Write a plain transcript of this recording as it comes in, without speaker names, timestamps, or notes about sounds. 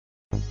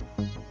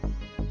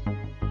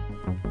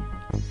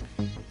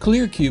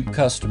ClearCube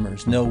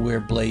customers know where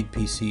Blade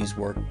PCs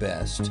work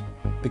best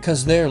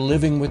because they're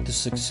living with the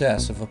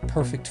success of a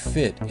perfect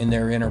fit in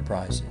their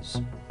enterprises.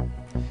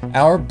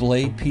 Our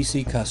Blade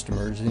PC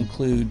customers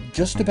include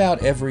just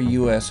about every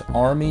U.S.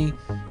 Army,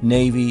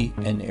 Navy,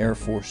 and Air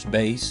Force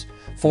base,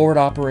 forward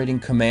operating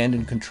command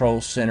and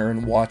control center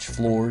and watch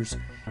floors,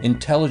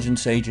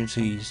 intelligence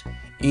agencies,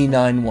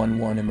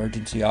 E911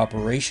 emergency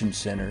operations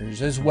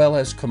centers, as well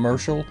as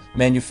commercial,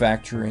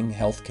 manufacturing,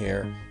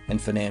 healthcare, and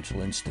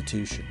financial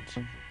institutions.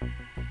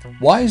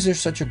 Why is there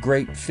such a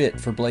great fit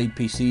for Blade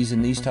PCs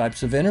in these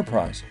types of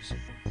enterprises?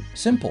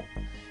 Simple.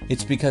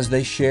 It's because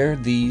they share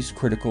these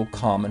critical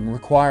common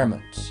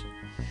requirements.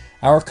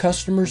 Our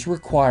customers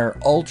require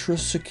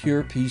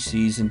ultra-secure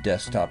PCs and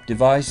desktop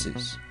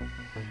devices.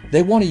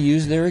 They want to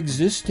use their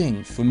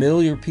existing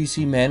familiar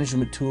PC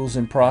management tools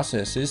and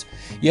processes,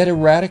 yet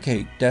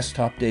eradicate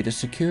desktop data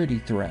security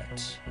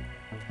threats.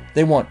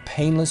 They want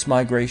painless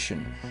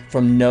migration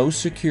from no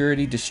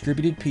security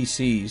distributed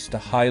PCs to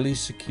highly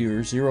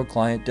secure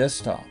zero-client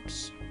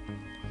desktops.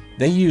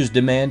 They use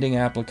demanding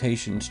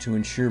applications to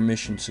ensure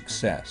mission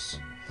success.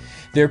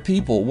 Their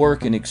people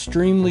work in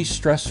extremely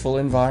stressful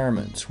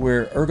environments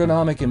where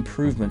ergonomic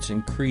improvements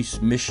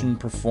increase mission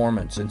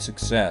performance and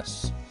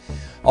success.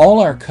 All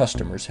our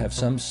customers have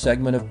some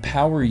segment of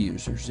power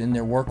users in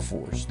their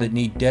workforce that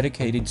need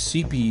dedicated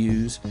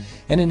CPUs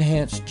and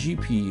enhanced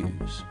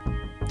GPUs.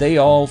 They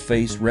all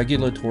face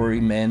regulatory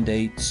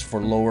mandates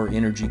for lower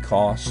energy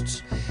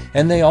costs,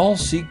 and they all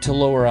seek to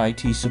lower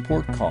IT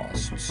support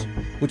costs,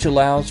 which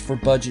allows for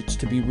budgets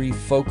to be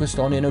refocused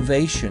on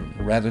innovation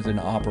rather than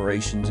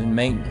operations and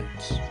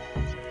maintenance.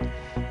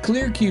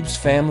 ClearCube's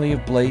family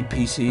of Blade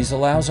PCs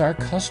allows our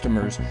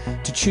customers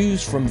to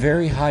choose from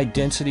very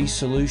high-density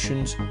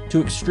solutions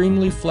to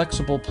extremely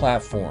flexible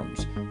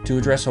platforms to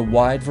address a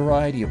wide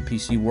variety of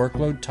PC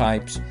workload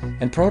types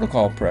and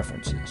protocol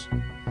preferences.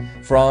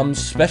 From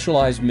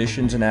specialized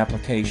missions and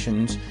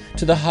applications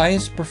to the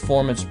highest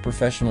performance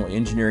professional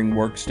engineering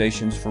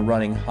workstations for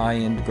running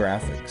high-end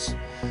graphics,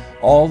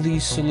 all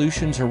these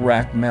solutions are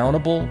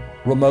rack-mountable,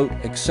 remote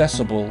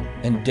accessible,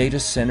 and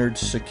data-centered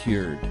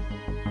secured.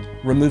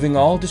 Removing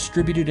all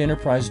distributed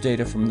enterprise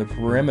data from the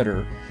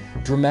perimeter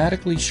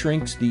dramatically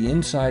shrinks the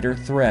insider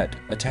threat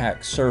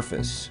attack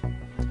surface.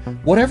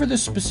 Whatever the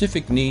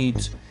specific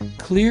needs,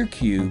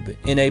 ClearCube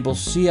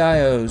enables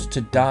CIOs to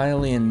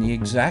dial in the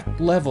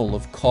exact level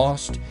of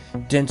cost,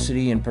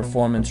 density, and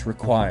performance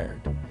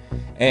required.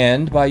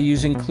 And by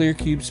using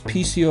ClearCube's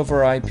PC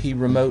over IP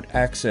remote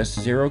access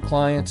zero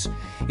clients,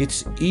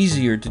 it's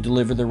easier to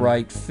deliver the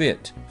right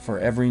fit for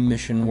every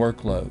mission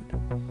workload.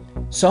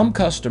 Some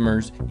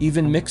customers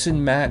even mix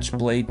and match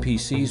Blade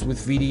PCs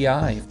with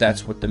VDI if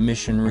that's what the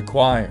mission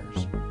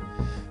requires.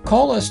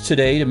 Call us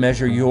today to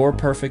measure your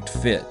perfect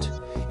fit.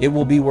 It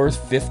will be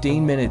worth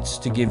 15 minutes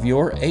to give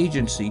your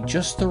agency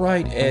just the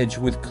right edge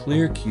with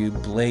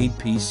ClearCube Blade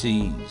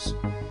PCs.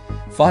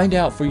 Find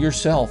out for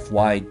yourself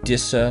why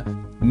DISA,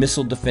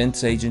 Missile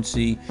Defense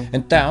Agency,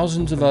 and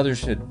thousands of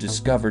others have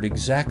discovered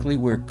exactly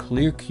where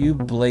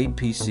ClearCube Blade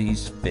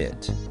PCs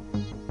fit.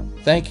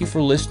 Thank you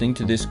for listening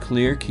to this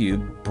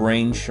ClearCube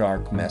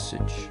Brainshark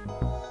message.